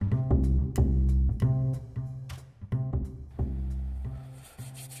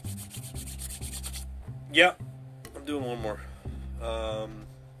Yeah, I'm doing one more.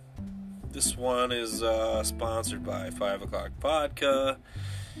 This one is sponsored by 5 O'Clock Vodka,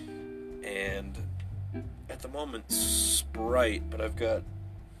 and at the moment, Sprite, but I've got,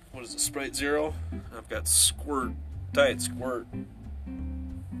 what is it, Sprite Zero? I've got Squirt, Diet Squirt,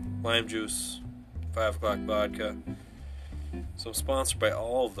 lime juice, 5 O'Clock Vodka. So I'm sponsored by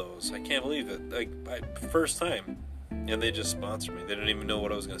all of those. I can't believe it. First time. And they just sponsored me. They didn't even know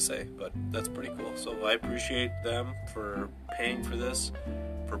what I was going to say, but that's pretty cool. So I appreciate them for paying for this,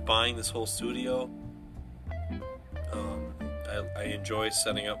 for buying this whole studio. I enjoy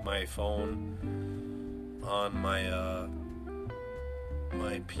setting up my phone on my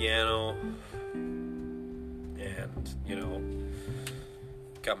my piano, and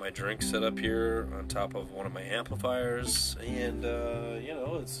got my drink set up here on top of one of my amplifiers, and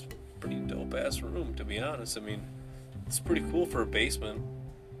it's a pretty dope ass room, to be honest. I mean, it's pretty cool for a basement.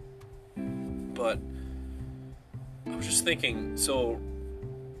 But I was just thinking, so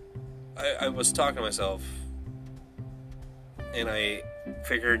I was talking to myself, and I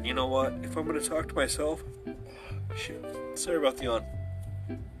figured, you know what, if I'm going to talk to myself, sorry about the yawn,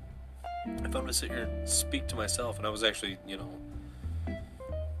 if I'm going to sit here and speak to myself, and I was actually,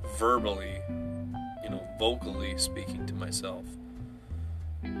 verbally, vocally speaking to myself,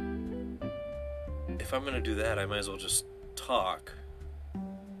 if I'm going to do that, I might as well just talk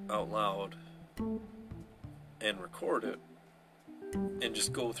out loud and record it and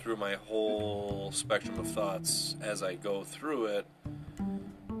just go through my whole spectrum of thoughts as I go through it.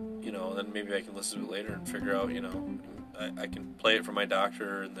 Then maybe I can listen to it later and figure out, I can play it for my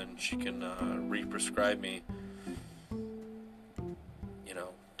doctor, and then she can re-prescribe me,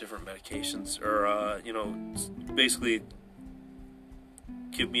 different medications, or, basically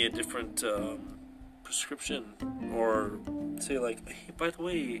give me a different prescription, or say like, hey, by the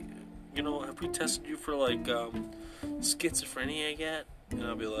way, have we tested you for like schizophrenia yet? And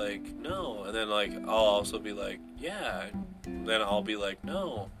I'll be like, no. And then like I'll also be like, yeah. And then I'll be like,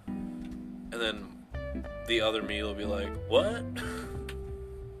 no. And then the other me will be like, what?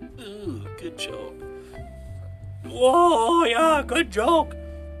 Ooh, good joke. Whoa, yeah, good joke.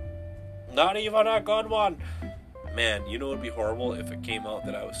 Not even a good one. Man, it would be horrible if it came out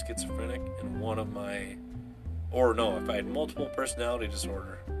that I was schizophrenic and if I had multiple personality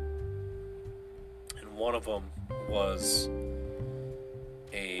disorder, and one of them was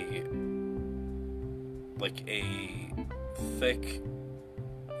a thick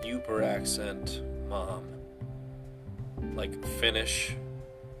Uber accent mom, like Finnish,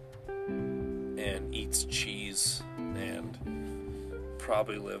 and eats cheese, and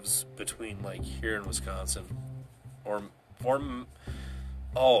probably lives between like here in Wisconsin, or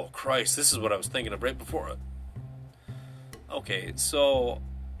oh Christ, this is what I was thinking of right before it. Okay, so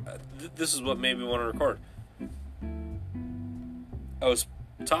this is what made me want to record. I was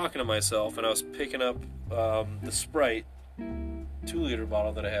talking to myself, and I was picking up the Sprite 2-liter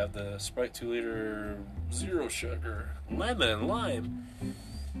bottle that I have, the Sprite 2-liter zero sugar, lemon and lime.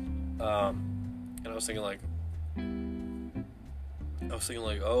 And I was thinking like,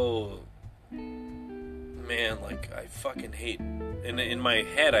 oh man, like I fucking hate. In my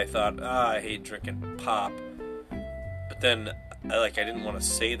head, I thought, I hate drinking pop. But then I didn't want to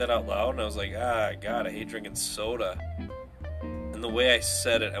say that out loud, and I was like, God, I hate drinking soda. And the way I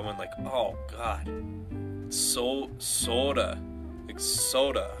said it, I went like, oh God, soda, like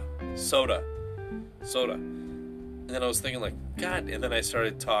soda. And then I was thinking like, God, and then I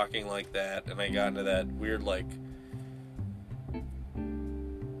started talking like that, and I got into that weird like,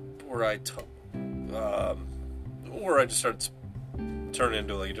 where I just started turning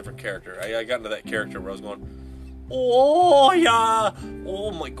into like a different character. I got into that character where I was going, oh yeah,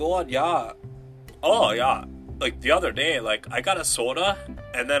 oh my God, yeah, oh yeah. Like the other day, like I got a soda,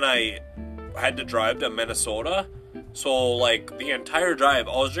 and then I had to drive to Minnesota. So like the entire drive,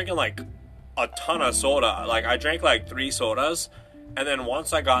 I was drinking like a ton of soda. Like I drank like 3 sodas, and then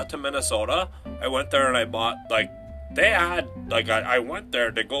once I got to Minnesota, I went there and I bought like, they had like, I went there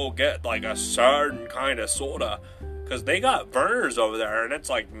to go get like a certain kind of soda, because they got Vernors over there, and it's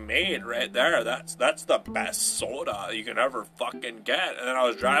like made right there. That's the best soda you can ever fucking get. And then I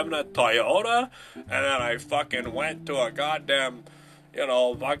was driving a Toyota, and then I fucking went to a goddamn,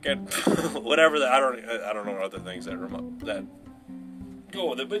 fucking whatever that, I don't know other things that go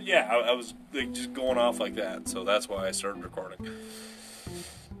with it. But yeah, I was like just going off like that. So that's why I started recording.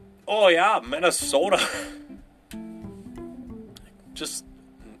 Oh yeah, Minnesota. Just,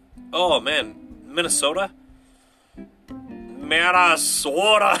 oh man, Minnesota.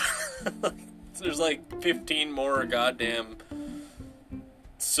 There's like 15 more goddamn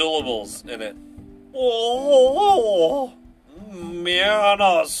syllables in it. Oh, Minnesota.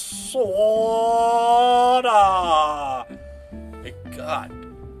 Hey, God,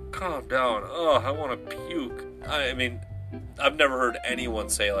 calm down. Oh, I want to puke. I mean, I've never heard anyone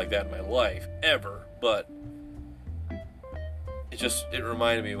say it like that in my life, ever. But it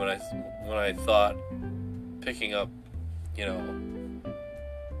reminded me when I thought picking up,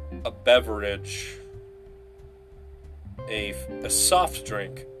 a beverage, a soft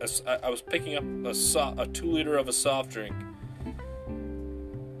drink. I was picking up a 2-liter of a soft drink,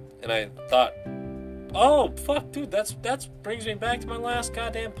 and I thought, oh fuck, dude, that's brings me back to my last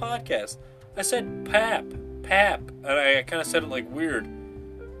goddamn podcast. I said pap, and I kind of said it like weird,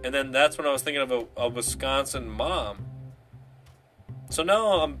 and then that's when I was thinking of a Wisconsin mom. So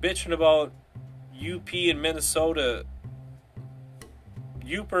now I'm bitching about UP and Minnesota,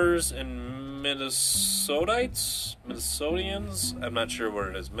 Upers and Minnesotians. I'm not sure what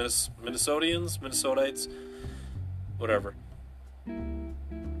it is. Minnesotites, whatever.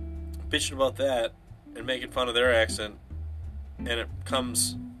 Bitching about that and making fun of their accent, and it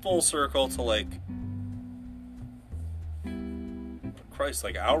comes full circle to like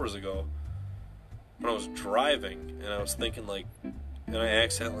hours ago when I was driving and I was thinking and I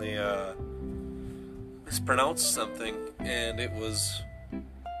accidentally mispronounced something, and it was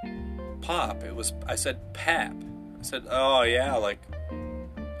pop. I said pap. I said, oh yeah,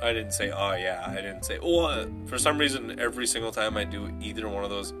 I didn't say, oh yeah. I didn't say, oh. For some reason, every single time I do either one of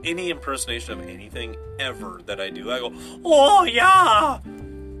those, any impersonation of anything ever that I do, I go, oh yeah.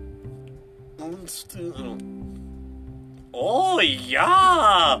 Oh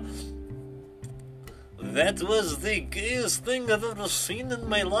yeah. That was the gayest thing I've ever seen in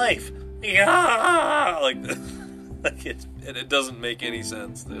my life. Yeah. It doesn't make any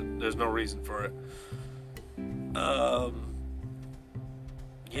sense. There's no reason for it.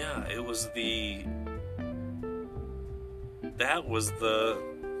 Yeah, that was the,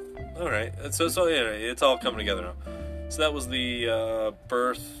 alright, so anyway, it's all coming together now. So that was the,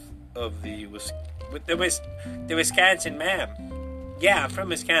 birth of the Wisconsin ma'am. Yeah, I'm from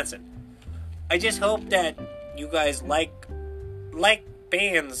Wisconsin. I just hope that you guys like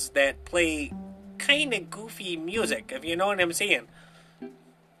bands that play kind of goofy music, if you know what I'm saying.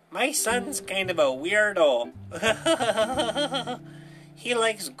 My son's kind of a weirdo. He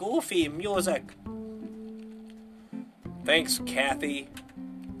likes goofy music. Thanks, Kathy.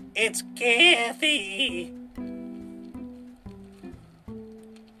 It's Kathy.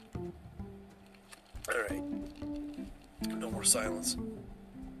 Alright. No more silence.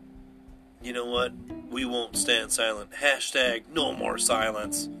 You know what? We won't stand silent. Hashtag no more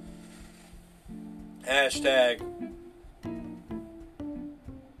silence. Hashtag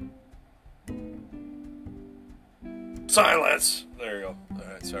silence. There you go.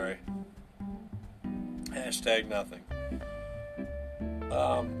 Alright, sorry. Hashtag nothing.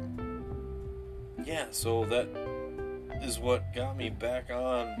 Yeah, so that is what got me back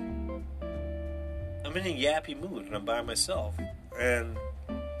on. I'm in a yappy mood and I'm by myself. And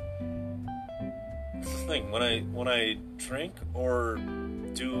that's the thing, when I drink or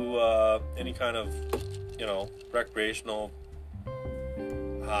do any kind of, recreational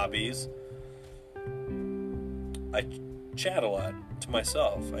hobbies, I chat a lot to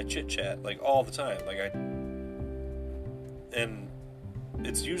myself. I chit chat all the time. And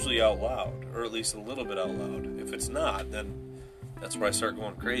it's usually out loud, or at least a little bit out loud. If it's not, then that's where I start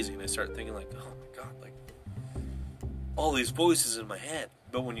going crazy and I start thinking oh my god, all these voices in my head.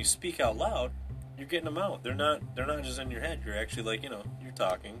 But when you speak out loud, you're getting them out. They're not just in your head. You're actually you're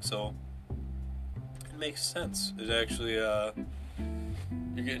talking, so it makes sense. It actually you're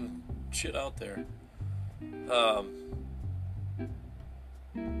getting shit out there.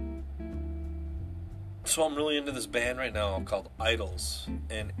 So I'm really into this band right now called Idols,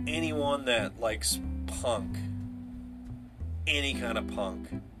 and anyone that likes punk, any kind of punk,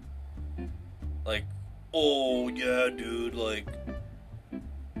 oh yeah dude,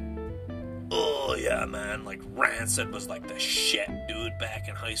 oh yeah man, Rancid was the shit, dude, back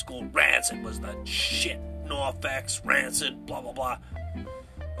in high school. Rancid was the shit. NoFX, Rancid, blah blah blah.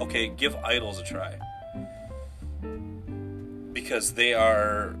 Okay, give Idols a try, because they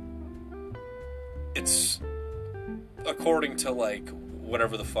are, it's according to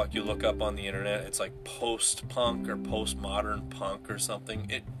whatever the fuck you look up on the internet, it's post-punk or postmodern punk or something.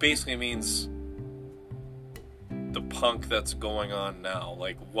 It basically means the punk that's going on now,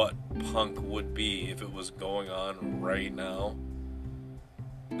 what punk would be if it was going on right now.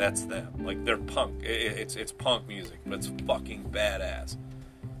 That's them. They're punk. It's punk music, but it's fucking badass.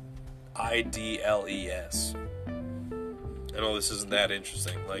 IDLES. I know this isn't that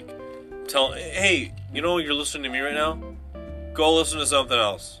interesting. tell, hey, you know you're listening to me right now? Go listen to something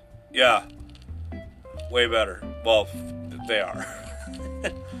else. Yeah. Way better. Well, they are.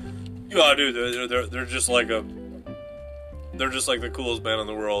 Yeah, dude, they're just like they're just like the coolest band in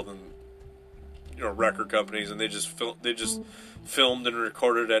the world, and you know, record companies, and they just filmed and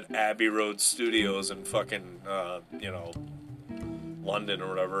recorded at Abbey Road Studios in fucking you know, London or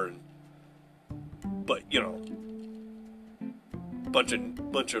whatever. And, but you know, bunch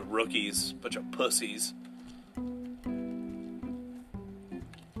of rookies, bunch of pussies.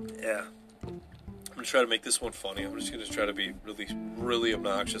 Yeah. I'm gonna try to make this one funny. I'm just gonna try to be really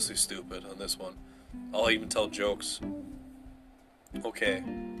obnoxiously stupid on this one. I'll even tell jokes. Okay.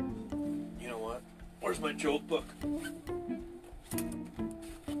 You know what? Where's my joke book? Oh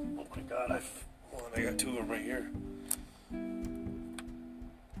my god, hold on, I got two of them right here.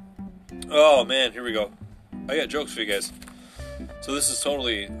 Oh man, here we go. I got jokes for you guys. So this is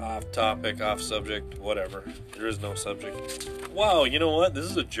totally off topic, off subject, whatever. There is no subject. Wow, you know what? This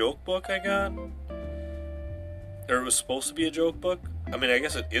is a joke book I got. Or it was supposed to be a joke book. I mean, I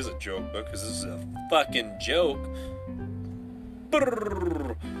guess it is a joke book because this is a fucking joke.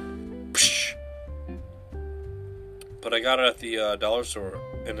 Brrr. Psh. But I got it at the dollar store,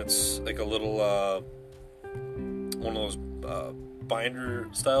 and it's like a little one of those binder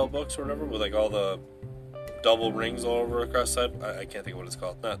style books or whatever, with like all the double rings all over across the side. I can't think of what it's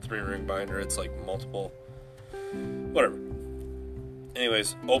called. Not 3-ring binder. It's like multiple. Whatever.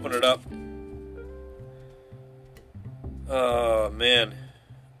 Anyways, open it up. Oh, man.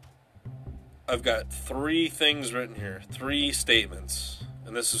 I've got 3 things written here. 3 statements.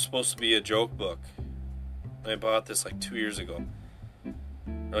 And this is supposed to be a joke book. I bought this like 2 years ago. Or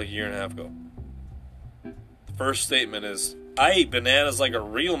like a year and a half ago. The first statement is, I eat bananas like a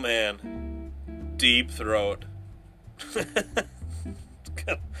real man. Deep throat. You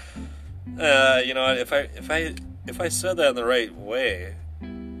know, if I said that in the right way,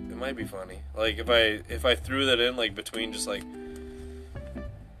 it might be funny. Like if I threw that in like between just like,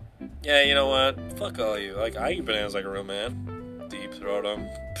 yeah, you know what? Fuck all you. Like, I eat bananas like a real man. Deep throat them.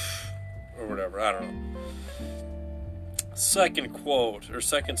 Or whatever. I don't know. Second quote, or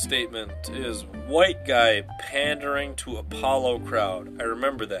second statement, is white guy pandering to Apollo crowd. I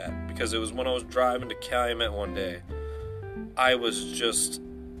remember that, because it was when I was driving to Calumet one day. I was just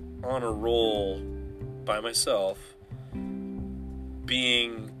on a roll by myself,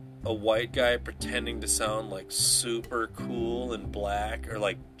 being a white guy pretending to sound like super cool and black, or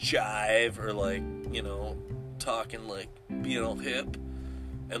like jive, or like, you know, talking like being all hip,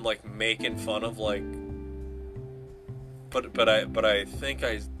 and like making fun of like, but I think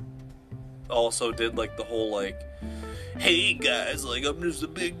I also did like the whole like, hey guys, like I'm just a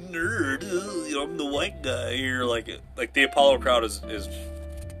big nerd, you know, I'm the white guy here, like the Apollo crowd is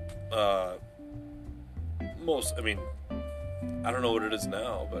most, I mean, I don't know what it is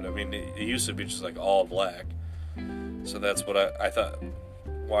now, but I mean, it used to be just like all black. So that's what I thought,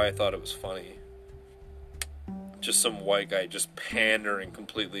 why I thought it was funny. Just some white guy just pandering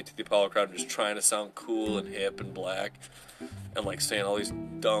completely to the Apollo crowd and just trying to sound cool and hip and black. And like saying all these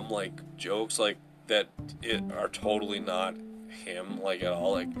dumb like jokes like that are totally not him, like at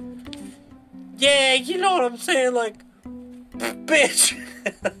all. Like, yeah, you know what I'm saying? Like, bitch.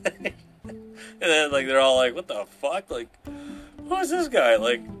 And then like they're all like, what the fuck? Like, who's this guy?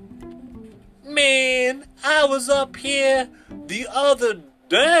 Like, man, I was up here the other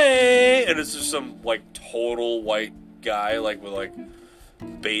day, and it's just some like total white guy like with like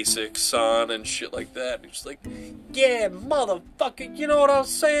basics on and shit like that. And he's like, yeah, motherfucker, you know what I was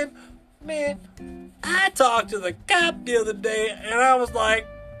saying? Man, I talked to the cop the other day, and I was like,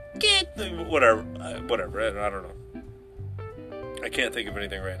 get the whatever, I don't know. I can't think of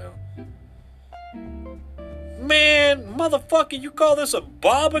anything right now. Man, motherfucker, you call this a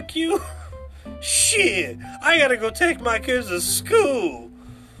barbecue? Shit, I gotta go take my kids to school.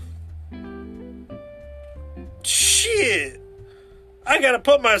 Shit, I gotta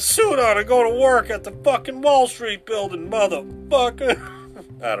put my suit on and go to work at the fucking Wall Street building, motherfucker.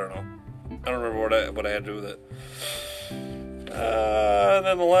 I don't know. I don't remember what I had to do with it. And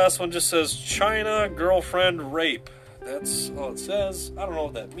then the last one just says, China girlfriend rape. That's all it says. I don't know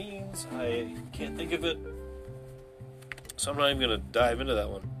what that means. I can't think of it. So I'm not even going to dive into that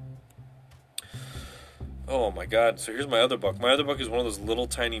one. Oh my god. So here's my other book. My other book is one of those little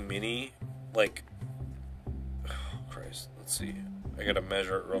tiny mini, like, oh Christ, let's see. I got to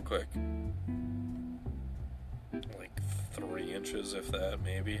measure it real quick. Like 3 inches, if that,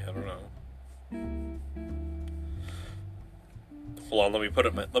 maybe. I don't know. Hold on, let me put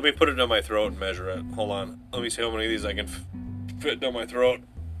it down my throat and measure it. Hold on. Let me see how many of these I can fit down my throat.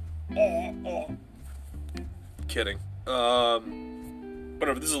 Oh. Kidding.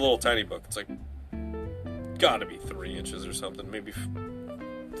 Whatever. This is a little tiny book. It's like gotta be 3 inches or something, maybe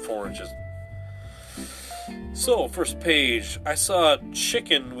 4 inches. So, first page, I saw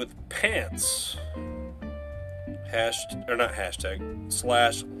chicken with pants. /low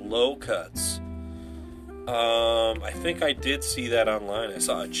cuts. I think I did see that online. I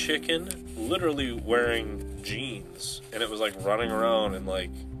saw a chicken literally wearing jeans, and it was like running around and like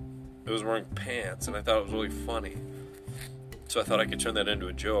it was wearing pants, and I thought it was really funny. So I thought I could turn that into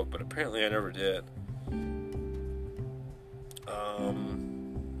a joke, but apparently I never did.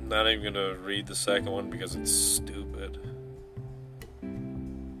 Not even gonna read the second one because it's stupid.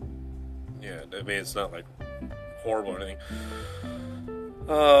 Yeah, I mean it's not like horrible or anything.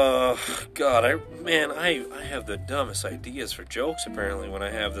 God, I have the dumbest ideas for jokes apparently when I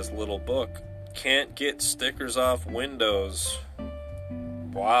have this little book. Can't get stickers off windows.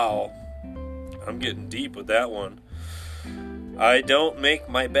 Wow. I'm getting deep with that one. I don't make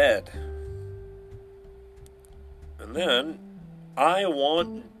my bed. And then, I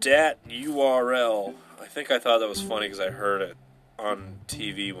want dat URL. I think I thought that was funny because I heard it on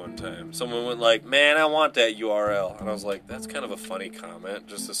TV one time. Someone went like, man, I want that URL. And I was like, that's kind of a funny comment,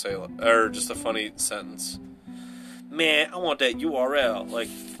 just to say, or just a funny sentence. Man, I want that URL. Like,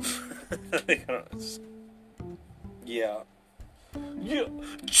 yeah. Yeah.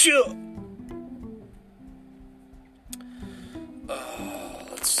 Chill.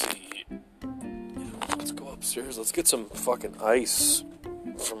 Let's see. Let's go upstairs. Let's get some fucking ice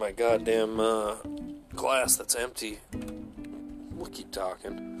for my goddamn glass that's empty. We'll keep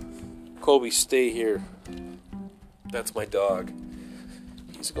talking. Kobe, stay here. That's my dog.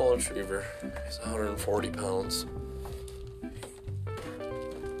 He's a golden retriever. He's 140 pounds.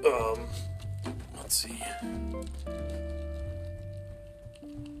 Let's see.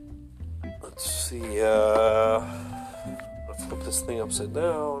 I'll flip this thing upside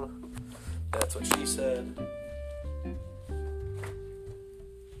down. That's what she said.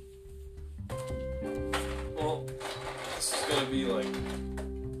 Well, this is gonna be like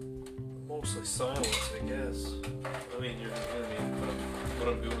mostly silence, I guess. I mean, what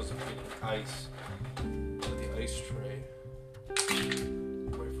I'm doing is I'm getting ice to the ice tray.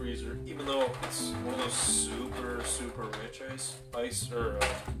 My freezer, even though it's one of those super rich ice or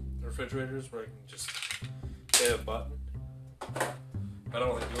refrigerators where I can just hit a button. I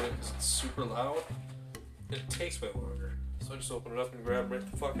don't like doing it because it's super loud. It takes way longer. So I just open it up and grab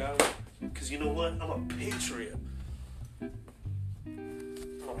right the fuck out of it. Because you know what? I'm a patriot. I'm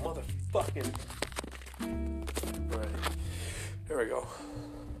a motherfucking... Right. There we go.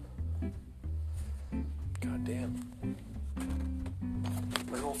 God damn.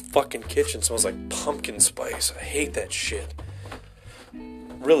 My whole fucking kitchen smells like pumpkin spice. I hate that shit.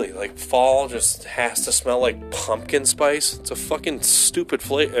 Really, like fall just has to smell like pumpkin spice. It's a fucking stupid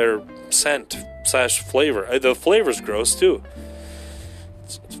scent / flavor. The flavor's gross too.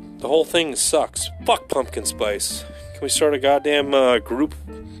 The whole thing sucks. Fuck pumpkin spice. Can we start a goddamn group?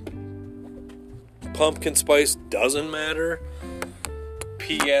 Pumpkin spice doesn't matter.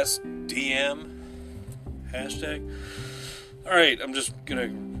 PSDM hashtag. All right, I'm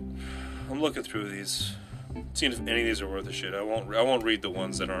looking through these. Seeing if any of these are worth a shit. I won't read the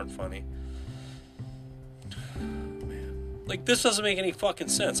ones that aren't funny. Man. Like, this doesn't make any fucking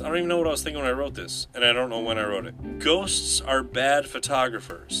sense. I don't even know what I was thinking when I wrote this. And I don't know when I wrote it. Ghosts are bad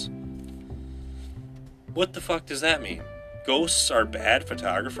photographers. What the fuck does that mean? Ghosts are bad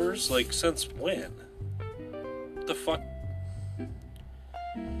photographers? Like, since when? What the fuck?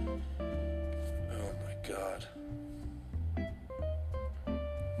 Oh my god.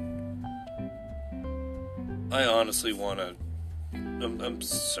 I honestly want to... I'm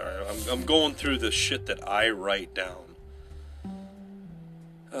sorry. I'm going through the shit that I write down.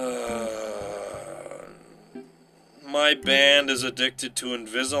 My band is addicted to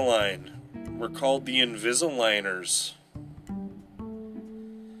Invisalign. We're called the Invisaligners.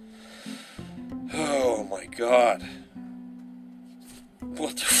 Oh my god.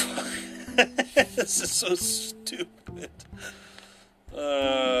 What the fuck? This is so stupid.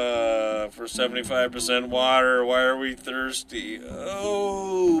 For 75% water, why are we thirsty?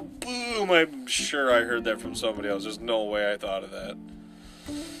 Oh, boom. I'm sure I heard that from somebody else. There's no way I thought of that.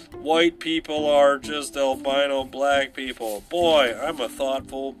 White people are just albino black people. Boy, I'm a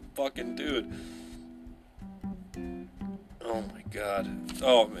thoughtful fucking dude. Oh my god.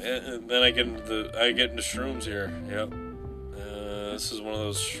 Oh, and then I get into shrooms here. Yep. This is one of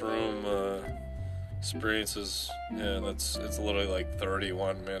those shroom experiences. Yeah, it's literally like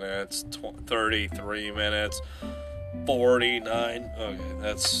 31 minutes, 33 minutes. $49. Okay,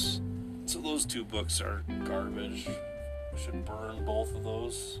 that's... So those two books are garbage. I should burn both of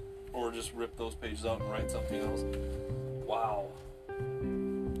those. Or just rip those pages out and write something else. Wow.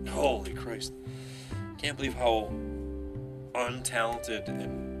 Holy Christ. Can't believe how untalented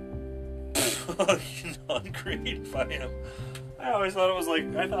and uncreative I am. I always thought it was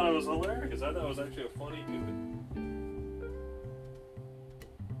I thought it was hilarious. I thought it was actually a funny dude.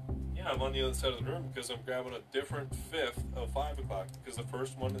 Yeah, I'm on the other side of the room because I'm grabbing a different fifth of 5 o'clock because the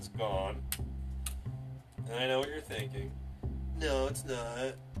first one is gone. And I know what you're thinking. No, it's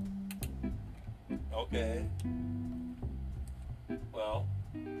not. Okay. Well,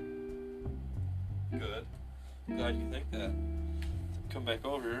 good. Glad you think that. Come back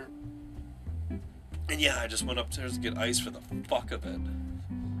over here. And yeah, I just went upstairs to get ice for the fuck of it.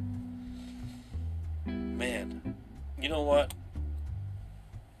 Man, you know what?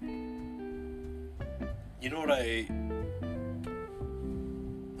 You know what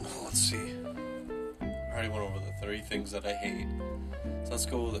let's see. I already went over the 3 things that I hate. So let's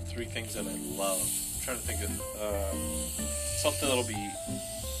go with the 3 things that I love. I'm trying to think of something that'll be...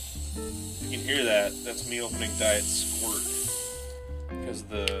 If you can hear that, that's me opening Diet Squirt. Because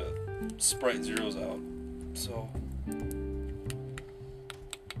the Sprite Zero's out. So...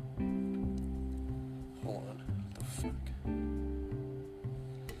 Hold on. What the fuck?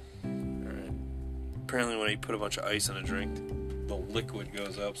 Alright. Apparently when you put a bunch of ice in a drink, the liquid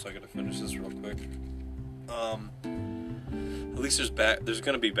goes up, so I gotta finish this real quick. At least there's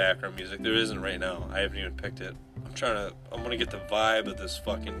gonna be background music. There isn't right now. I haven't even picked it. I'm gonna get the vibe of this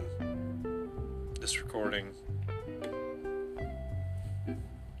recording.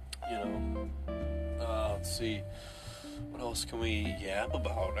 You know. Let's see. What else can we yap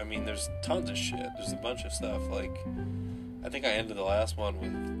about? I mean, there's tons of shit. There's a bunch of stuff. Like, I think I ended the last one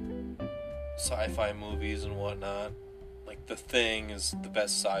with sci-fi movies and whatnot. Like, The Thing is the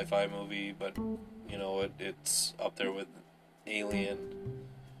best sci-fi movie, but, you know, it's up there with Alien,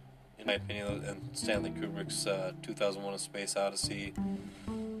 in my opinion, and Stanley Kubrick's 2001: A Space Odyssey.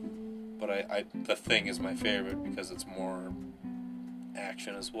 But The Thing is my favorite because it's more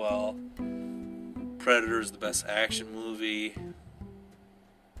action as well. Predator is the best action movie.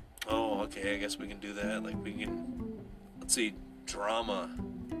 Oh, okay, I guess we can do that. Like, let's see, drama.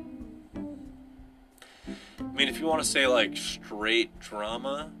 I mean, if you want to say, like, straight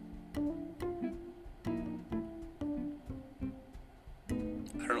drama, I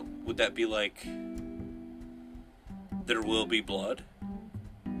don't know, would that be like There Will Be Blood?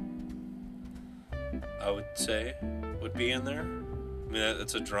 I would say would be in there. I mean,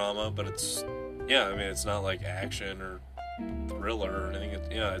 it's a drama, but it's not like action or thriller or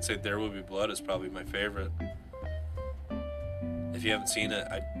anything. I'd say There Will Be Blood is probably my favorite. If you haven't seen it,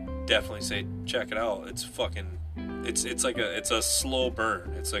 I'd definitely say check it out. It's fucking... It's a slow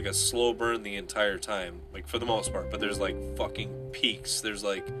burn. It's like a slow burn the entire time, like, for the most part. But there's like fucking peaks. There's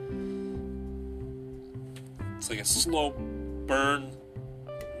like... It's like a slow burn,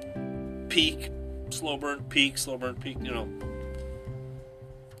 peak, slow burn, peak, slow burn, peak, you know.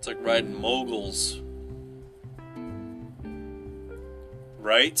 It's like riding moguls.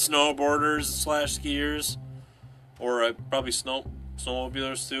 Right? Snowboarders / skiers. Or probably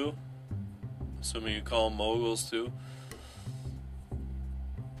snowmobilers too. Assuming you call them moguls too.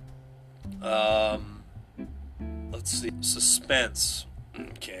 Let's see. Suspense.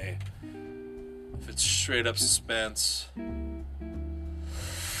 Okay. If it's straight up suspense.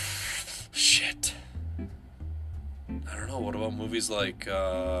 Shit. I don't know. What about movies like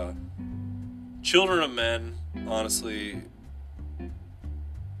Children of Men? Honestly,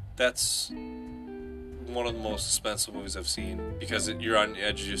 that's one of the most suspenseful movies I've seen because you're on the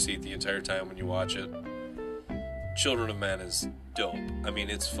edge of your seat the entire time when you watch it. Children of Men is dope. I mean,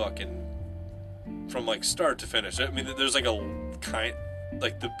 it's fucking from like start to finish. I mean, there's like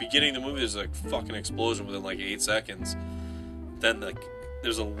the beginning of the movie, there's like fucking explosion within like 8 seconds. Then like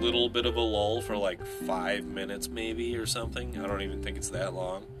there's a little bit of a lull for like 5 minutes maybe or something. I don't even think it's that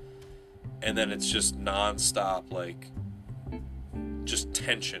long. And then it's just non-stop, like, just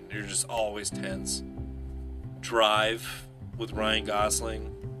tension. You're just always tense. Drive with Ryan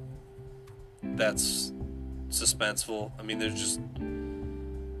Gosling. That's suspenseful. I mean, there's just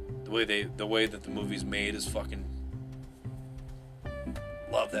the way that the movie's made is fucking...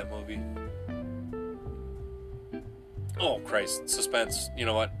 Love that movie. Oh, Christ. Suspense. You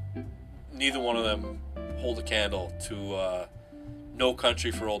know what? Neither one of them hold a candle to No Country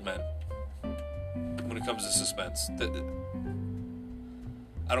for Old Men when it comes to suspense.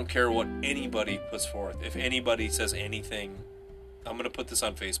 I don't care what anybody puts forth. If anybody says anything I'm gonna put this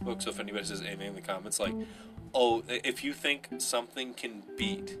on Facebook, so if anybody says anything in the comments, like, oh, if you think something can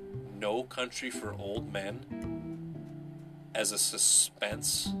beat No Country for Old Men as a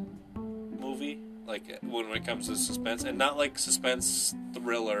suspense movie, like when it comes to suspense, and not like suspense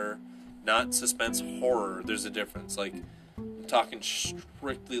thriller, not suspense horror, there's a difference. Like, I'm talking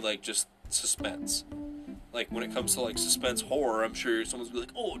strictly like just suspense. Like, when it comes to, like, suspense horror, I'm sure someone's gonna be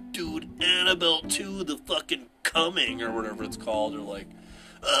like, oh, dude, Annabelle 2, The Fucking Coming, or whatever it's called, or like,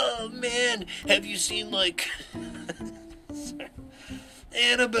 oh, man, have you seen, like,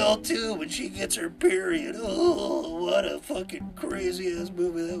 Annabelle 2 when she gets her period? Oh, what a fucking crazy-ass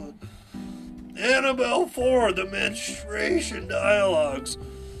movie that was. Annabelle 4, The Menstruation Dialogues.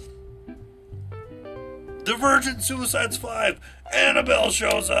 Divergent Suicides 5, Annabelle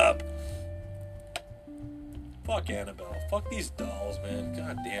shows up. Fuck Annabelle. Fuck these dolls, man.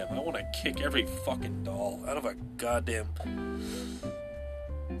 God damn. I want to kick every fucking doll out of a goddamn...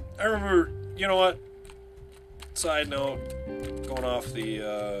 I remember... You know what? Side note. Going off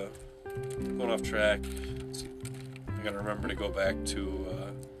track. I gotta remember to go back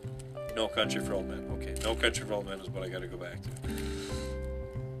to No Country for Old Men. Okay, No Country for Old Men is what I gotta go back to.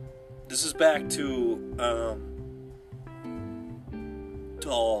 This is back to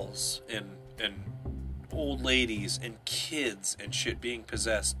dolls and old ladies and kids and shit being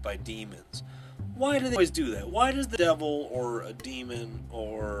possessed by demons. Why do they always do that? Why does the devil or a demon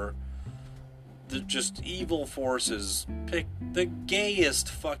or just evil forces pick the gayest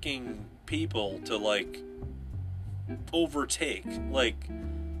fucking people to, like, overtake? Like,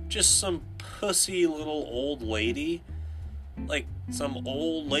 just some pussy little old lady? Like, some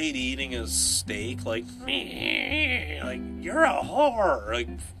old lady eating a steak? Like, you're a whore! Like,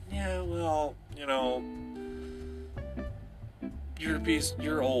 yeah, well, you know...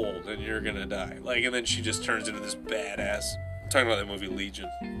 You're old and you're gonna die. Like, and then she just turns into this badass. I'm talking about that movie Legion.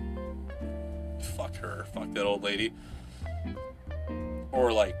 Fuck her. Fuck that old lady.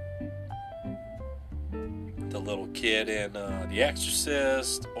 Or like the little kid in The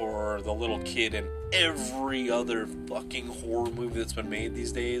Exorcist, or the little kid in every other fucking horror movie that's been made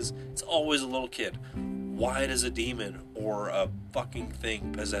these days. It's always a little kid. Why does a demon or a fucking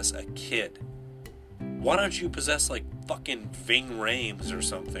thing possess a kid? Why don't you possess, like, fucking Ving Rhames or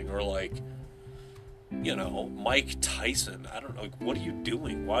something? Or, like, you know, Mike Tyson. I don't know. Like, what are you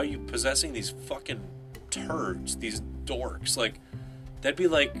doing? Why are you possessing these fucking turds? These dorks? Like, that'd be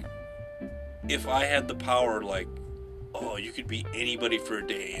like if I had the power, like, oh, you could be anybody for a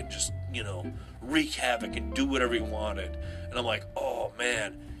day and just, you know, wreak havoc and do whatever you wanted. And I'm like, oh,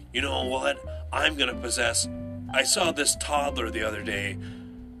 man, you know what? I'm going to possess... I saw this toddler the other day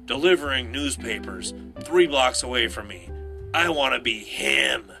delivering newspapers 3 blocks away from me. I want to be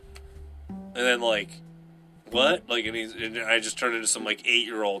him. And then, like, what? Like, and I just turned into some, like,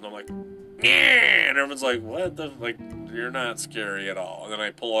 8-year-old, and I'm like, yeah, and everyone's like, what the, like, you're not scary at all. And then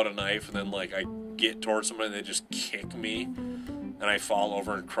I pull out a knife, and then, like, I get towards somebody, and they just kick me, and I fall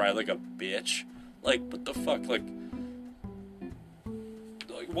over and cry like a bitch. Like, what the fuck? Like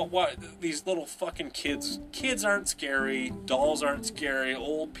what? These little fucking kids aren't scary, dolls aren't scary,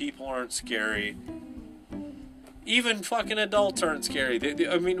 old people aren't scary. Even fucking adults aren't scary.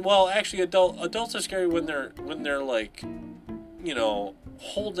 I mean, well, actually, adults are scary when they're like, you know,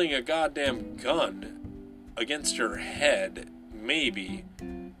 holding a goddamn gun against your head. Maybe.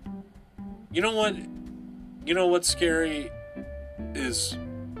 You know what? You know what's scary is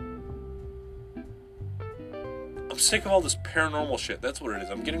I'm sick of all this paranormal shit. That's what it is.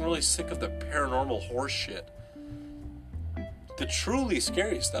 I'm getting really sick of the paranormal horse shit. The truly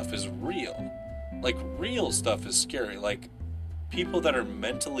scary stuff is real. Like, real stuff is scary. Like, people that are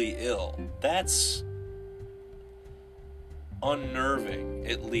mentally ill. That's unnerving,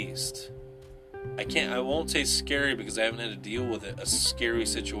 at least. I won't say scary because I haven't had to deal with a scary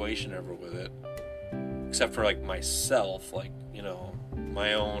situation ever with it. Except for, like, myself. Like, you know,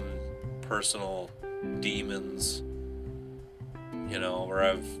 my own personal demons. You know, where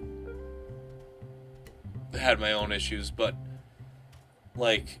I've had my own issues. But,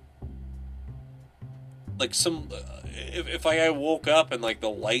 like some, if I woke up and, like, the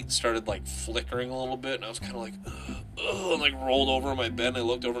light started, like, flickering a little bit, and I was kind of like, ugh, and, like, rolled over in my bed, and I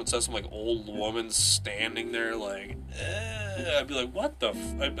looked over and saw some, like, old woman standing there, like, I'd be like, what the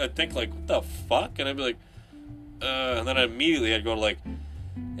I'd think, like, what the fuck? And I'd be like, and then immediately I'd go, like,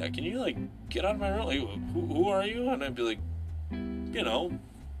 yeah, can you, like, get out of my room? Like, who are you? And I'd be like, you know,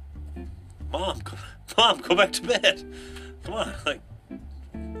 Mom, go back to bed. Come on, like,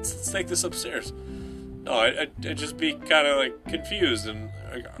 let's take this upstairs. No, I'd just be kind of, like, confused, and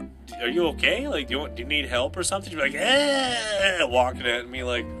like, are you okay? Like, do you need help or something? She'd be like, walking at me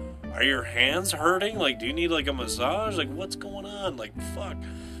like, are your hands hurting? Like, do you need like a massage? Like, what's going on? Like, fuck.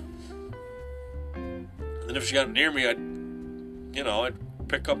 And then if she got near me, I'd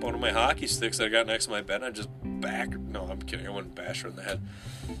pick up one of my hockey sticks that I got next to my bed and I'd just no, I'm kidding, I wouldn't bash her in the head.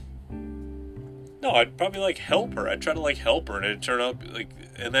 No, I'd probably like help her. I'd try to like help her, and it'd turn out like,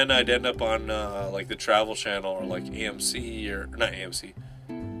 and then I'd end up on like the Travel Channel or like AMC or not AMC.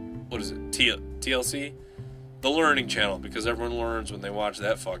 What is it? TLC, the Learning Channel, because everyone learns when they watch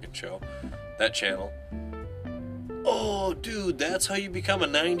that fucking show, that channel. Oh, dude, that's how you become a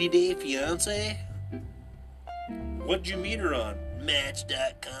 90-day fiance? What'd you meet her on?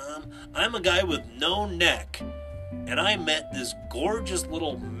 Match.com. I'm a guy with no neck, and I met this gorgeous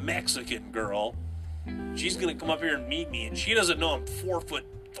little Mexican girl. She's gonna come up here and meet me, and she doesn't know I'm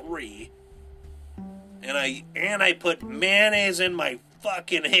 4'3". And I put mayonnaise in my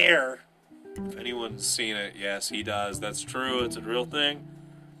fucking hair. If anyone's seen it, yes, he does. That's true. It's a real thing.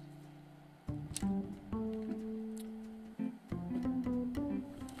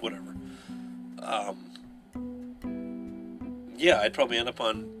 Whatever. Yeah, I'd probably end up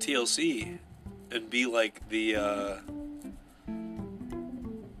on TLC and be like the, I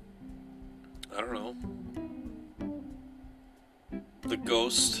don't know, the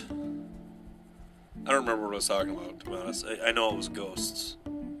ghost. I don't remember what I was talking about, to be honest. I know it was ghosts.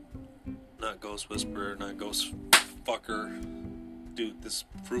 Not Ghost Whisperer, not Ghost Fucker. Dude, this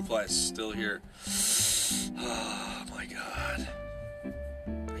fruit fly is still here. Oh my god.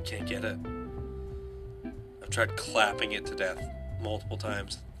 I can't get it. I've tried clapping it to death multiple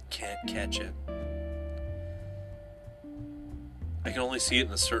times. Can't catch it. I can only see it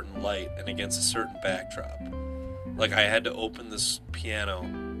in a certain light and against a certain backdrop. Like, I had to open this piano.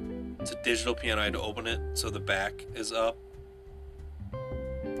 It's a digital piano. I had to open it so the back is up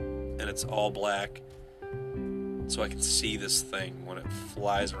and it's all black, so I can see this thing when it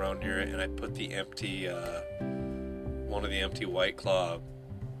flies around near it. And I put the empty, one of the empty White Claw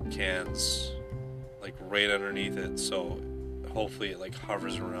cans, like right underneath it, so hopefully it like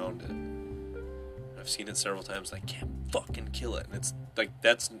hovers around it. I've seen it several times. I can't fucking kill it, and it's like,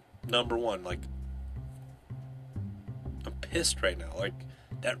 that's number one. Like, I'm pissed right now. Like,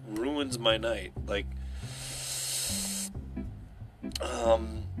 that ruins my night. Like,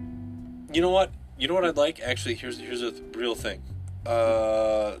 you know what? You know what I'd like? Actually, here's a real thing.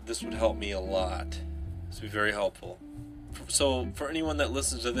 This would help me a lot. This would be very helpful. So, for anyone that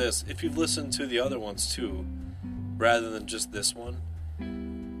listens to this, if you've listened to the other ones too, rather than just this one,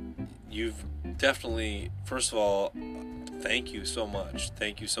 you've definitely, first of all, thank you so much.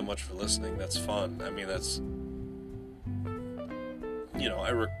 Thank you so much for listening. That's fun. I mean, that's, you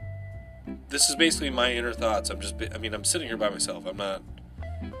know, this is basically my inner thoughts. I'm sitting here by myself. I'm not,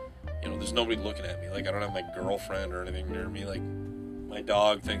 you know, there's nobody looking at me. Like, I don't have my girlfriend or anything near me. Like, my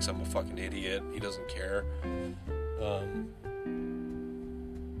dog thinks I'm a fucking idiot. He doesn't care.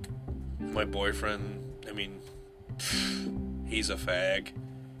 My boyfriend, I mean, he's a fag.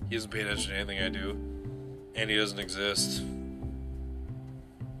 He doesn't pay attention to anything I do. And he doesn't exist.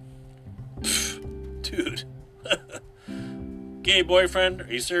 Dude. Gay boyfriend?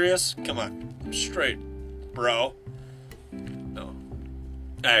 Are you serious? Come on. I'm straight, bro. No.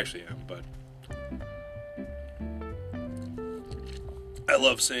 I actually am, but I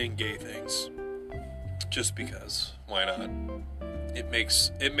love saying gay things. Just because. Why not? It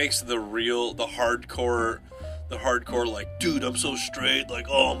makes the hardcore, like, dude, I'm so straight, like,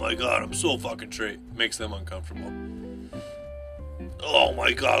 oh my god, I'm so fucking straight, makes them uncomfortable. Oh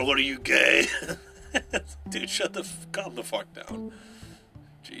my god, what are you, gay? Dude, calm the fuck down.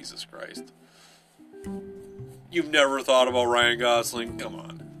 Jesus Christ. You've never thought about Ryan Gosling? Come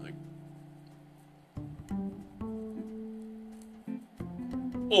on. Like,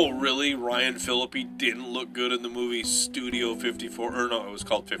 oh, really? Ryan Phillippe didn't look good in the movie Studio 54? Or no, it was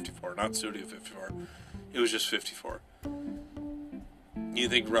called 54, not Studio 54. It was just 54. You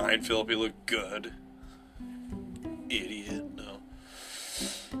think Ryan Phillippe looked good? Idiot, no.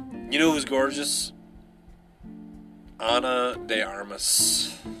 You know who's gorgeous? Ana de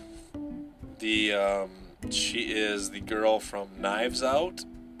Armas. She is the girl from Knives Out,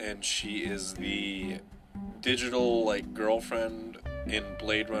 and she is the digital, like, girlfriend in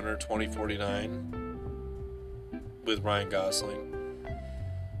Blade Runner 2049 with Ryan Gosling,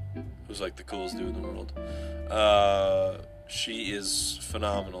 who's like the coolest dude in the world. She is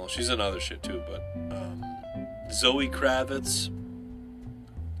phenomenal. She's in other shit too, but Zoe Kravitz,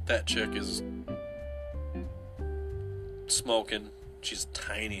 that chick is smoking. She's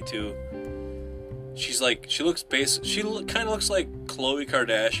tiny too. She's like, she kind of looks like Khloe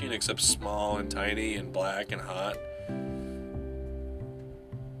Kardashian, except small and tiny and black and hot.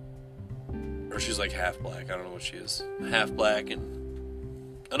 Or she's like half black. I don't know what she is. Half black,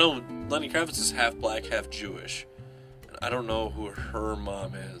 and I know Lenny Kravitz is half black, half Jewish. And I don't know who her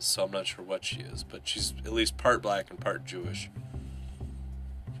mom is, so I'm not sure what she is, but she's at least part black and part Jewish.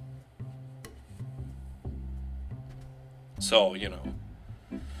 So,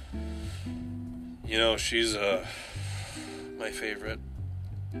 she's my favorite.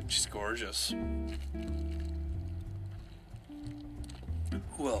 She's gorgeous.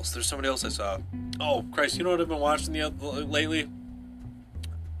 Who else? There's somebody else I saw. Oh, Christ, you know what I've been watching lately?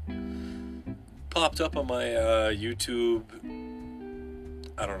 Popped up on my YouTube.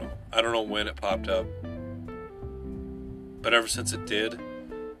 I don't know when it popped up. But ever since it did,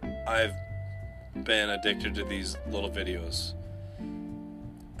 I've been addicted to these little videos.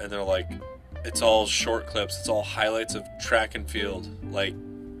 And they're like, it's all short clips. It's all highlights of track and field. Like,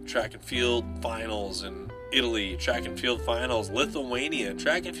 track and field finals in Italy, track and field finals, Lithuania,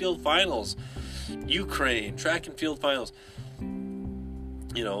 track and field finals, Ukraine, track and field finals.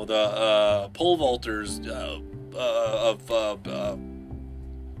 The pole vaulters of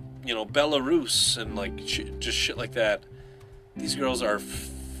Belarus and like just shit like that. These girls are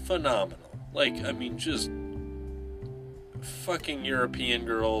phenomenal. Like, I mean, just fucking European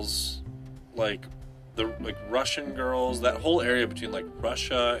girls, like Russian girls, that whole area between like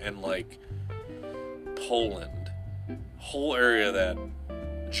Russia and like Poland, whole area that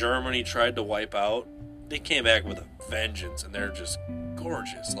Germany tried to wipe out, they came back with a vengeance, and they're just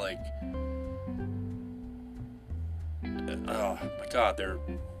gorgeous. Like, oh my God, they're,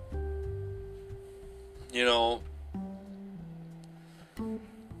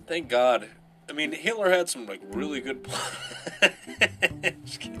 thank God. I mean, Hitler had some like really good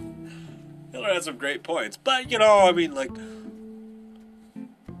Just kidding. Hitler had some great points, but I mean, like,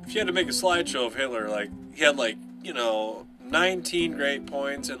 if you had to make a slideshow of Hitler, like, he had like 19 great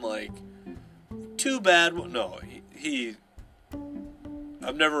points and like 2 bad ones. No, he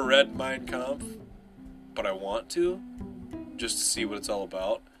I've never read Mein Kampf, but I want to, just to see what it's all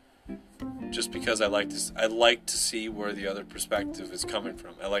about. Just because I like to see where the other perspective is coming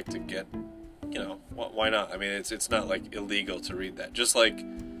from. I like to get, why not? I mean, it's not like illegal to read that. Just like,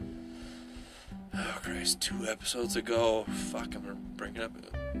 oh Christ, 2 episodes ago, fuck, I'm gonna bring it up.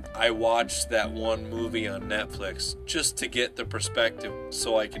 I watched that one movie on Netflix just to get the perspective,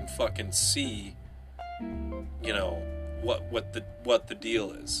 so I can fucking see, what the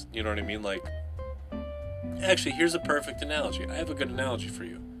deal is. You know what I mean? Like, actually, here's a perfect analogy. I have a good analogy for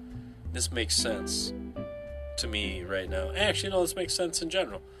you. This makes sense to me right now. Actually, no, this makes sense in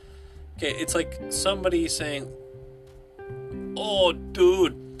general. Okay, it's like somebody saying, "Oh,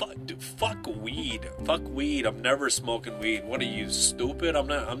 dude, fuck weed. Fuck weed. I'm never smoking weed. What are you, stupid? I'm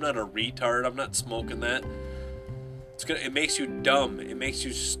not a retard. I'm not smoking that." It makes you dumb. It makes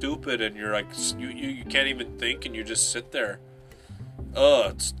you stupid, and you're like, you can't even think, and you just sit there.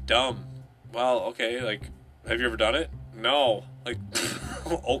 Ugh, it's dumb. Well, okay, like, have you ever done it? No. Like,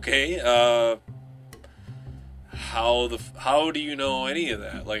 okay, how do you know any of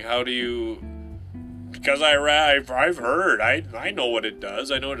that? Like, how do you? Because I've heard. I know what it does.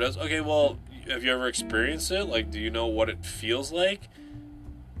 I know what it does. Okay, well, have you ever experienced it? Like, do you know what it feels like?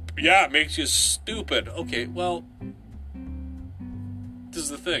 Yeah, it makes you stupid. Okay, well, this is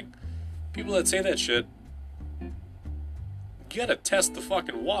the thing. People that say that shit, you gotta test the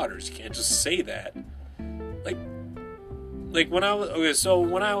fucking waters. You can't just say that. Like when I was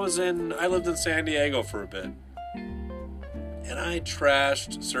I lived in San Diego for a bit, and I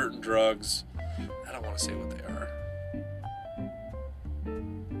trashed certain drugs. I don't want to say what they are,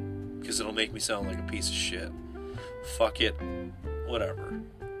 because it'll make me sound like a piece of shit. Fuck it, whatever.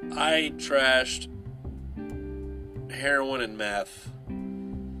 I trashed heroin and meth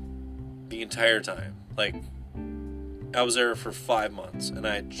the entire time. Like, I was there for 5 months, and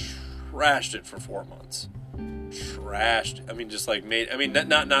I trashed it for 4 months. Trashed. I mean, just like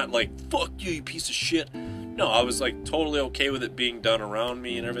not like, fuck you, you piece of shit. No, I was like totally okay with it being done around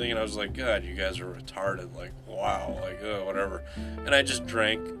me and everything, and I was like, God, you guys are retarded. Like, wow, like, whatever. And I just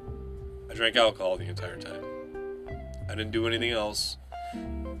drank alcohol the entire time. I didn't do anything else.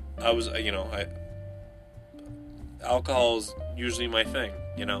 I was, alcohol is usually my thing,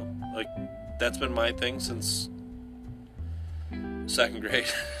 like, that's been my thing since 2nd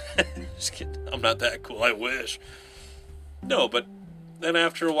grade. Just kidding. I'm not that cool. I wish. No, but then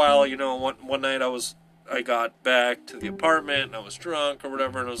after a while, one night I got back to the apartment and I was drunk or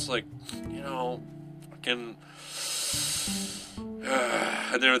whatever, and I was like, fucking,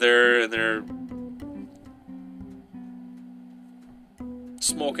 and they're there and they're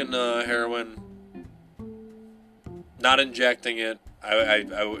smoking heroin, not injecting it. I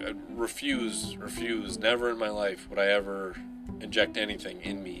refuse. Never in my life would I ever inject anything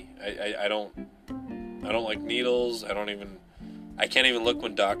in me. I don't like needles. I can't even look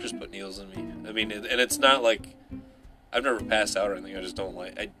when doctors put needles in me. I mean, and it's not like I've never passed out or anything. I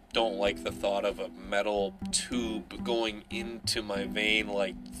don't like the thought of a metal tube going into my vein,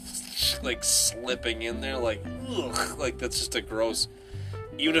 like slipping in there, like ugh, like that's just a gross.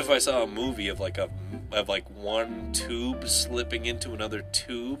 Even if I saw a movie of one tube slipping into another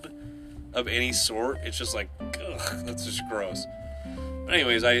tube of any sort, it's just like ugh, that's just gross. But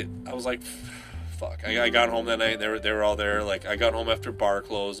anyways, I was like, fuck. I got home that night. They were all there. Like, I got home after bar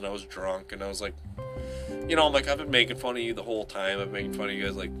closed and I was drunk and I was like, you know, I'm like, I've been making fun of you the whole time. I've been making fun of you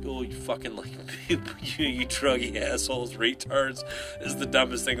guys, like, oh, you fucking, like, you druggy assholes, retards. This is the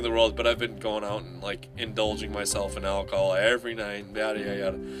dumbest thing in the world. But I've been going out and, like, indulging myself in alcohol every night, yada, yada,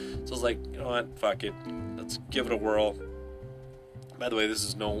 yada. So I was like, you know what, fuck it. Let's give it a whirl. By the way, this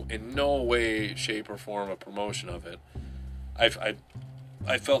is in no way, shape, or form a promotion of it.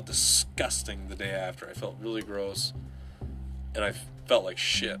 I felt disgusting the day after. I felt really gross. And I felt like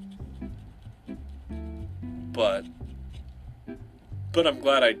shit. But I'm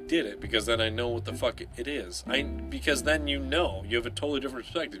glad I did it, because then I know what the fuck it is. Because then you have a totally different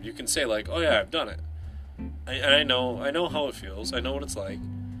perspective. You can say like, oh yeah, I've done it. I know how it feels. I know what it's like.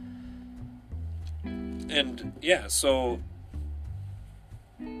 And yeah, so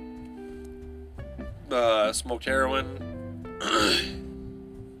smoked heroin,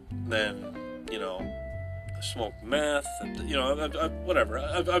 then smoked meth, and, whatever.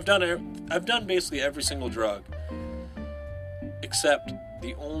 I've done basically every single drug, except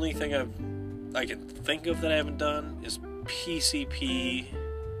the only thing I can think of that I haven't done is PCP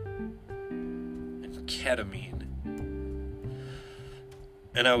and ketamine,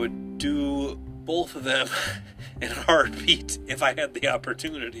 and I would do both of them in a heartbeat if I had the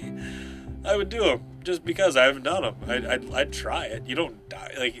opportunity. I would do them just because I haven't done them. I'd try it. You don't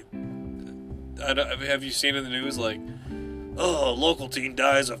die. Like, have you seen in the news, like, oh, local teen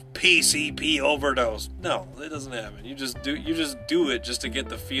dies of PCP overdose? No, it doesn't happen. You just do it just to get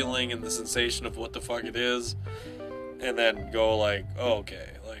the feeling and the sensation of what the fuck it is, and then go like, oh, okay,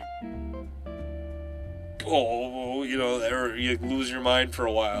 like, oh, or you lose your mind for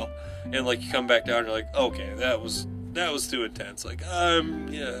a while, and like you come back down, and you're like, okay, that was too intense. Like,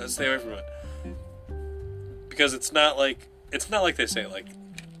 yeah, stay away from it, because it's not like they say, like,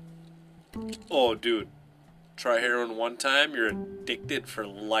 oh, dude, try heroin one time, you're addicted for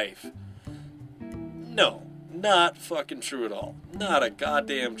life. No, not fucking true at all. Not a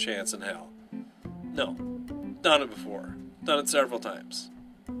goddamn chance in hell. No, done it before. Done it several times.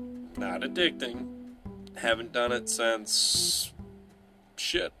 Not addicting. Haven't done it since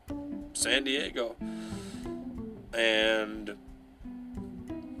San Diego. And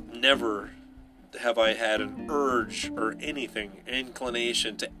never have I had an urge or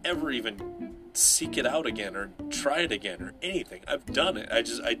inclination to ever even seek it out again or try it again or anything. I've done it. I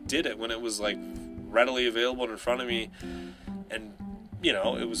did it when it was like readily available in front of me, and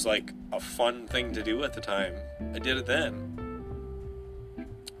it was like a fun thing to do at the time. I did it then.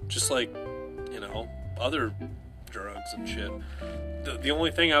 Just like, other drugs and shit. The only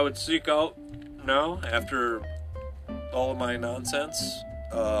thing I would seek out now, after all of my nonsense,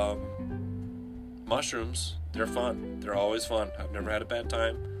 mushrooms. They're fun. They're always fun. I've never had a bad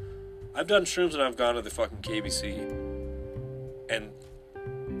time. I've done shrooms and I've gone to the fucking KBC and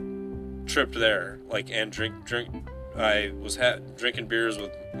tripped there, like, and drink. I was drinking beers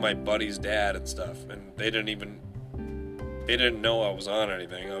with my buddy's dad and stuff, and they didn't know I was on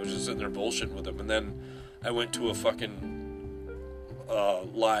anything. I was just sitting there bullshitting with them, and then I went to a fucking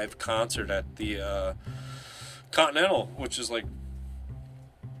live concert at the Continental, which is like,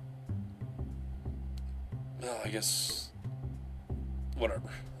 I guess, whatever.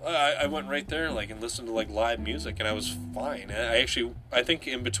 I went right there, like, and listened to, like, live music, and I was fine. I think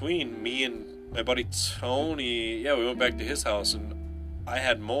in between, me and my buddy Tony, we went back to his house, and I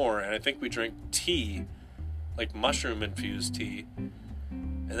had more, and I think we drank tea, like mushroom-infused tea,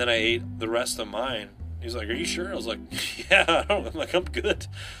 and then I ate the rest of mine. He's like, are you sure? I was like, yeah, I'm like, I'm good.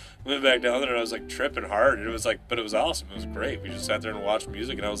 Went back down there, and I was, like, tripping hard, and it was, like, but it was awesome. It was great. We just sat there and watched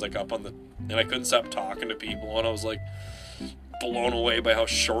music, and I was, like, and I couldn't stop talking to people, and I was, like, blown away by how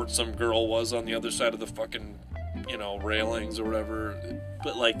short some girl was on the other side of the fucking, railings or whatever.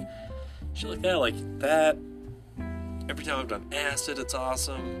 But, like, shit like that, every time I've done acid, it's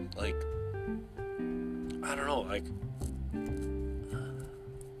awesome. Like, I don't know, like,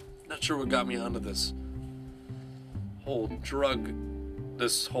 not sure what got me onto this whole drug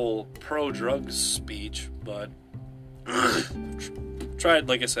this whole pro-drugs speech, but tried,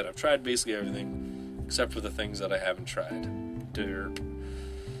 like I said, I've tried basically everything except for the things that I haven't tried.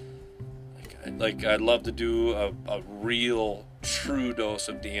 I'd love to do a real, true dose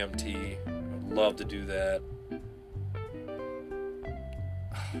of DMT. I'd love to do that.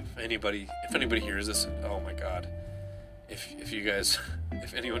 If anybody hears this, oh my god. If you guys,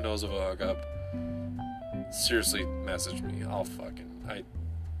 if anyone knows of a hookup, seriously message me. I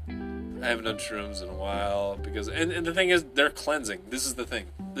haven't done shrooms in a while because, and the thing is, they're cleansing. This is the thing.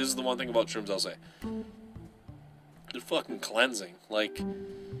 This is the one thing about shrooms I'll say. They're fucking cleansing. Like,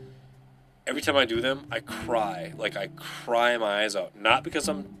 every time I do them, I cry. Like, I cry my eyes out. Not because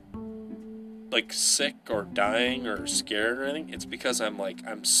I'm, like, sick or dying or scared or anything. It's because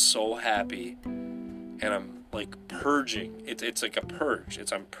I'm so happy. And I'm, like, purging. It's like a purge.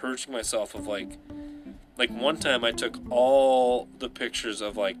 I'm purging myself of, like one time I took all the pictures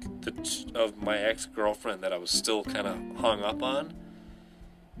of, like, of my ex-girlfriend that I was still kind of hung up on.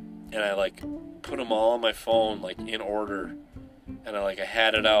 And I, like, put them all on my phone, like, in order. And I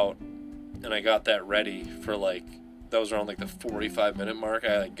had it out. And I got that ready for, like, that was around, like, the 45-minute mark.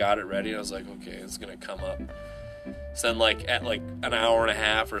 I, like, got it ready. And I was like, okay, it's going to come up. So then, like, at, like, an hour and a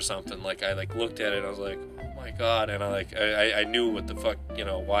half or something, like, I, like, looked at it. And I was like, oh, my God. And I knew what the fuck,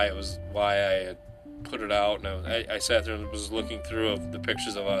 why I had put it out. And I sat there and was looking through the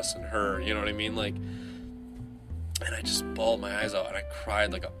pictures of us and her. You know what I mean? Like, and I just bawled my eyes out. And I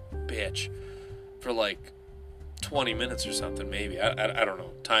cried like a bitch for, like, 20 minutes or something, maybe. I don't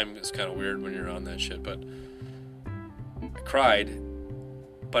know. Time is kind of weird when you're on that shit, but I cried,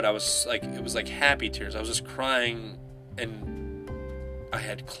 but I was like, it was like happy tears. I was just crying, and I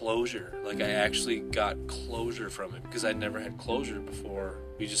had closure. Like, I actually got closure from it, because I'd never had closure before.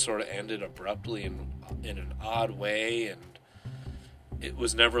 We just sort of ended abruptly in an odd way, and it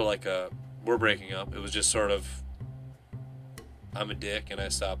was never like we're breaking up. It was just sort of, I'm a dick, and I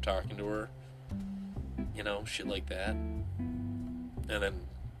stopped talking to her. Shit like that. And then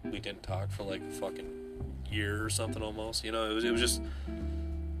we didn't talk for like a fucking year or something almost. It was just,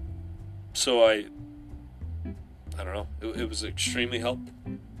 so I don't know. It was extremely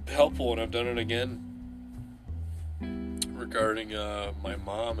helpful, and I've done it again regarding my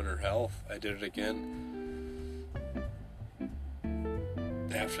mom and her health. I did it again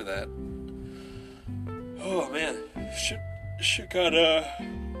after that. Oh man, shit got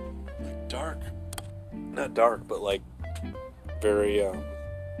like dark. Not dark, but like very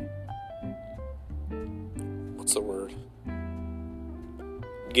what's the word?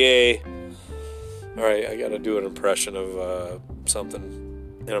 Gay. Alright, I gotta do an impression of something,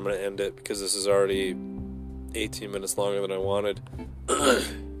 and I'm gonna end it because this is already 18 minutes longer than I wanted.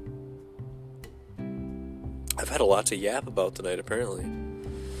 I've had a lot to yap about tonight, apparently.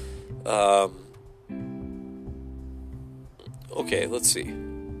 Okay, let's see.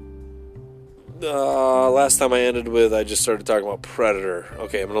 Last time I ended with, I just started talking about Predator.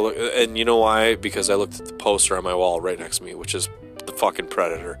 Okay, I'm gonna look, and you know why? Because I looked at the poster on my wall right next to me, which is the fucking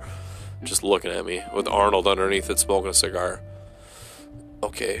Predator, just looking at me, with Arnold underneath it smoking a cigar.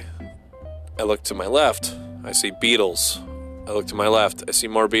 Okay, I look to my left, I see Beatles. I look to my left, I see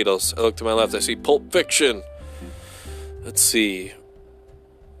more Beatles. I look to my left, I see Pulp Fiction. Let's see.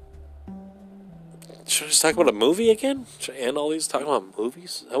 Should I just talk about a movie again? Should I end all these talking about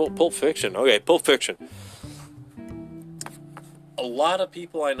movies? How about Pulp Fiction? Okay, Pulp Fiction. A lot of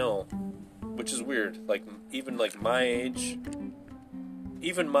people I know, which is weird, like, even like my age,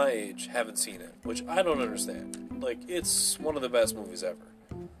 haven't seen it, which I don't understand. Like, it's one of the best movies ever.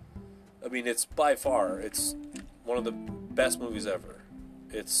 I mean, it's by far, it's one of the best movies ever.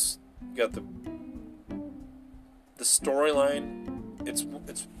 It's got the storyline. It's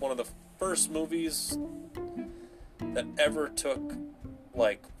one of the first movies that ever took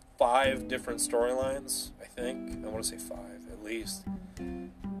like 5 different storylines, I think. I want to say 5 at least,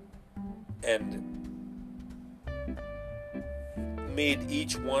 and made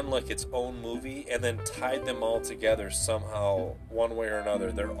each one like its own movie, and then tied them all together somehow, one way or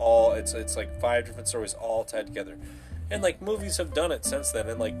another. They're all, it's like 5 different stories all tied together. And like movies have done it since then,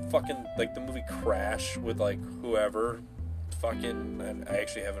 and like fucking like the movie Crash with like whoever, fucking, I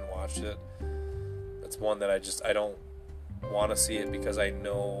actually haven't watched it. That's one that I don't want to see it, because I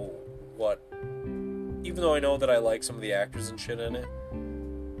know what, even though I know that I like some of the actors and shit in it,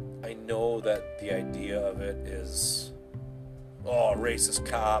 I know that the idea of it is, a racist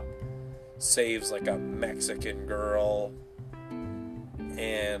cop saves like a Mexican girl,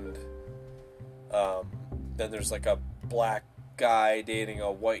 and then there's like a black guy dating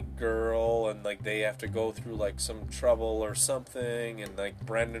a white girl, and like they have to go through like some trouble or something, and like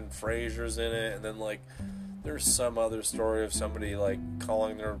Brendan Fraser's in it, and then like there's some other story of somebody like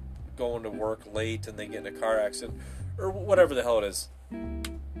going to work late and they get in a car accident or whatever the hell it is.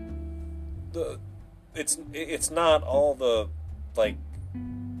 It's not all the like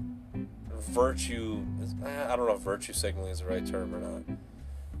virtue. I don't know if virtue signaling is the right term or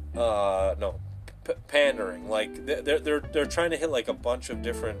not. No, pandering. Like they're trying to hit like a bunch of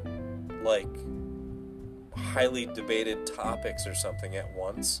different like highly debated topics or something at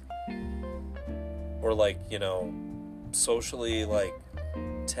once, or like, you know, socially like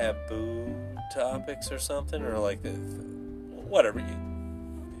taboo topics or something, or like whatever,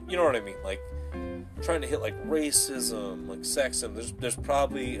 you know what I mean, like trying to hit like racism, like sexism. There's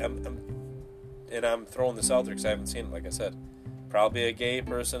probably I'm throwing this out there because I haven't seen it, like I said, probably a gay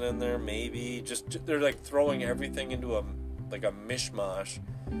person in there, maybe just they're like throwing everything into a mishmash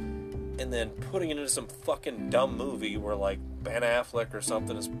and then putting it into some fucking dumb movie where like Ben Affleck or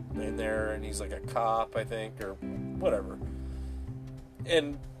something is in there and he's like a cop, I think, or whatever.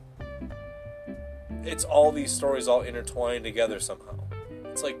 And it's all these stories all intertwined together somehow.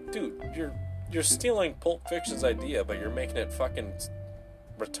 It's like, dude, you're stealing Pulp Fiction's idea, but you're making it fucking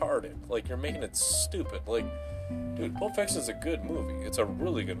retarded. Like, you're making it stupid. Like, dude, Pulp Fiction's a good movie. It's a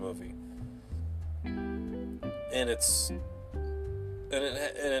really good movie. And it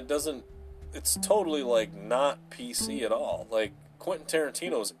doesn't, it's totally like not PC at all. Like, Quentin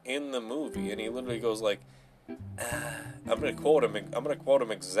Tarantino's in the movie and he literally goes like, I'm gonna quote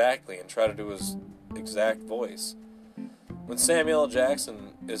him exactly and try to do his exact voice. When Samuel L.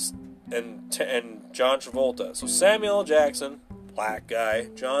 Jackson and John Travolta, so Samuel L. Jackson, black guy,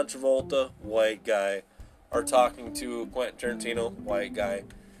 John Travolta, white guy, are talking to Quentin Tarantino, white guy,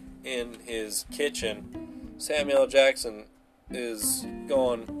 in his kitchen. Samuel L. Jackson is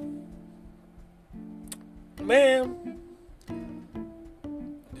going, man,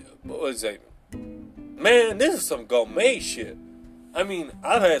 what was that? Man, this is some gourmet shit. I mean,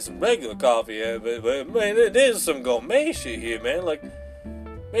 I've had some regular coffee, but man, this is some gourmet shit here, man. Like,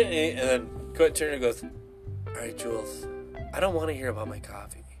 man, and then Quentin Tarantino goes, all right, Jules, I don't want to hear about my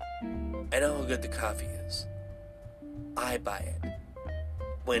coffee. I know how good the coffee is. I buy it.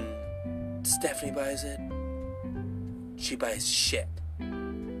 When Stephanie buys it, she buys shit.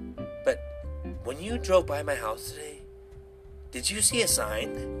 But when you drove by my house today, did you see a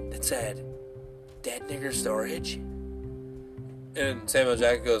sign that said, Dead Nigger Storage? And Samuel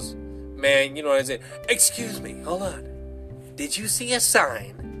Jackson goes, man, you know what I said? Excuse me, hold on. Did you see a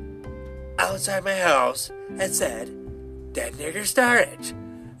sign outside my house that said, Dead Nigger Storage?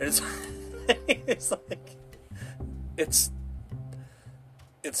 And it's like, it's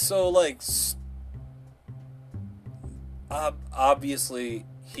so like, obviously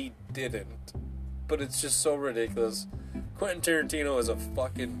he didn't, but it's just so ridiculous. Quentin Tarantino is a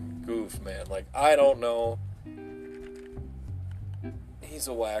fucking goof, man. Like, I don't know. He's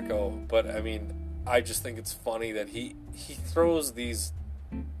a wacko, but I mean, I just think it's funny that he throws these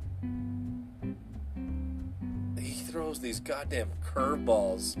goddamn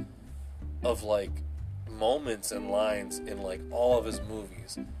curveballs of like moments and lines in like all of his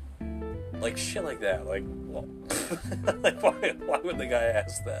movies, like shit like that. Like, well, like why would the guy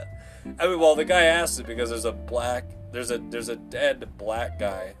ask that? I mean, well, the guy asked it because there's a dead black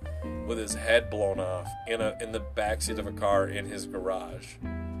guy with his head blown off in the backseat of a car in his garage.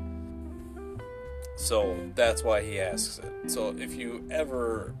 So that's why he asks it. So if you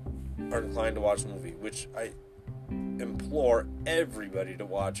ever are inclined to watch a movie, which I implore everybody to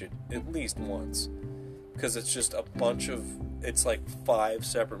watch it at least once, because it's just it's like 5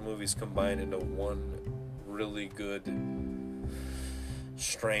 separate movies combined into one really good,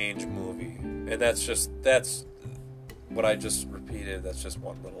 strange movie. And that's what I just repeated. That's just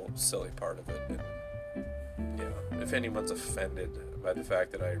one little silly part of it. And yeah, if anyone's offended by the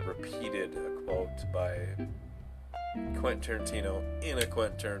fact that I repeated a quote by Quentin Tarantino in a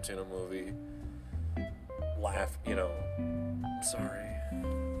Quentin Tarantino movie, laugh, you know, sorry.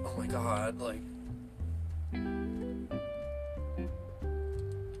 Oh my god, like, I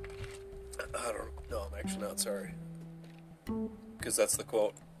don't know, I'm actually not sorry. Because that's the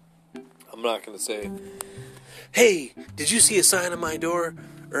quote. I'm not going to say, hey, did you see a sign on my door,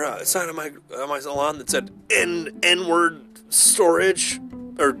 or a sign on my salon that said N-word storage,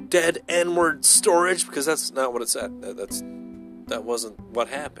 or dead N-word storage? Because that's not what it said. That wasn't what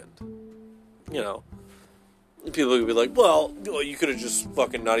happened. You know, people would be like, well, you could have just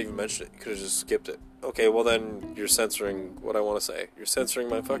fucking not even mentioned it. You could have just skipped it. Okay, well then you're censoring what I want to say. You're censoring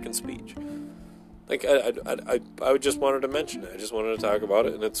my fucking speech. Like, I just wanted to mention it. I just wanted to talk about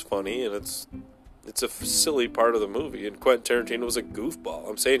it, and it's funny, and it's a silly part of the movie. And Quentin Tarantino was a goofball.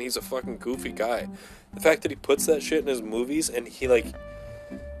 I'm saying he's a fucking goofy guy. The fact that he puts that shit in his movies, and he, like,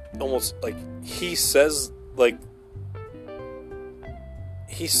 almost, like, he says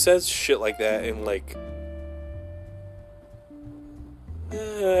shit like that in, like,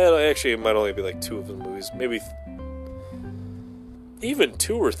 actually, it might only be, like, 2 of his movies. Maybe even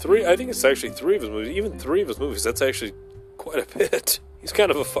 2 or 3. I think it's actually 3 of his movies. Even 3 of his movies. That's actually quite a bit. He's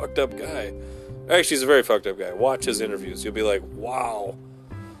kind of a fucked up guy. Actually, he's a very fucked up guy. Watch his interviews. You'll be like, wow.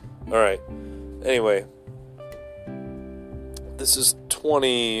 Alright. Anyway. This is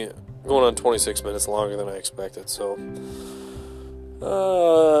going on 26 minutes longer than I expected, so.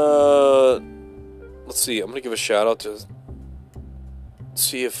 Let's see. I'm going to give a shout out to.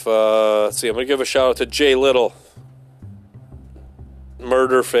 I'm going to give a shout out to Jay Little.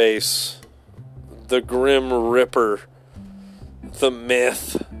 Murderface, the Grim Ripper, the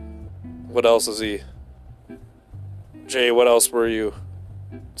Myth. What else is he? Jay, what else were you?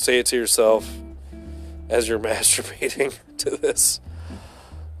 Say it to yourself as you're masturbating to this.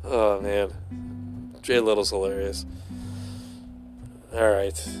 Oh, man. Jay Little's hilarious.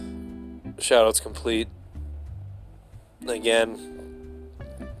 Alright. Shoutouts complete. Again,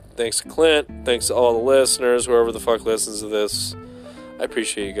 thanks to Clint. Thanks to all the listeners, whoever the fuck listens to this. I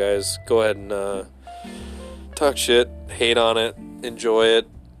appreciate you guys. Go ahead and talk shit, hate on it, enjoy it,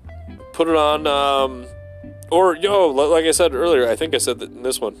 put it on, like I said earlier, I think I said that in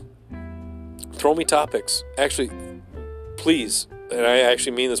this one, throw me topics. Actually, please, and I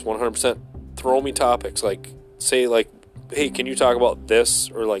actually mean this 100%, throw me topics. Like, say, like, hey, can you talk about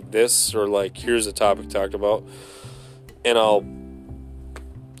this, or like this, or like, here's a topic talked about, and I'll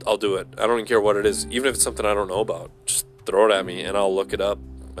do it. I don't even care what it is, even if it's something I don't know about. Just throw it at me, and I'll look it up,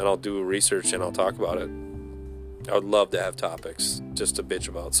 and I'll do research, and I'll talk about it. I would love to have topics just to bitch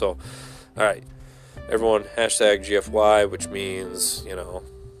about. So, alright. Everyone, hashtag GFY, which means,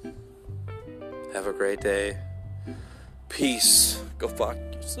 have a great day. Peace. Go fuck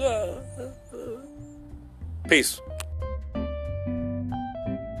yourself. Peace.